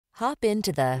Hop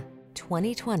into the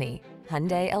 2020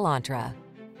 Hyundai Elantra.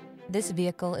 This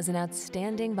vehicle is an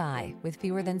outstanding buy with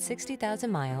fewer than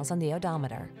 60,000 miles on the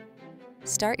odometer.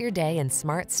 Start your day in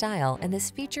smart style in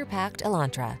this feature-packed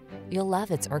Elantra. You'll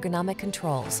love its ergonomic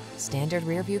controls, standard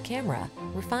rear-view camera,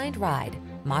 refined ride,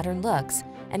 modern looks,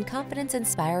 and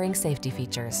confidence-inspiring safety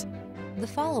features. The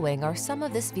following are some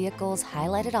of this vehicle's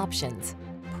highlighted options: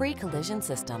 pre-collision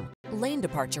system, lane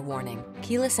departure warning,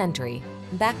 keyless entry,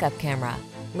 backup camera,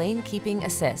 lane keeping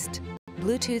assist,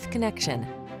 Bluetooth connection,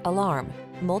 alarm,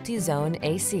 multi-zone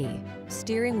AC,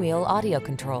 steering wheel audio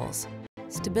controls,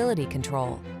 stability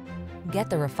control. Get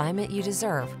the refinement you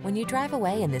deserve when you drive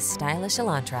away in this stylish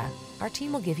Elantra. Our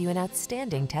team will give you an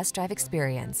outstanding test drive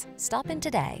experience. Stop in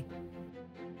today.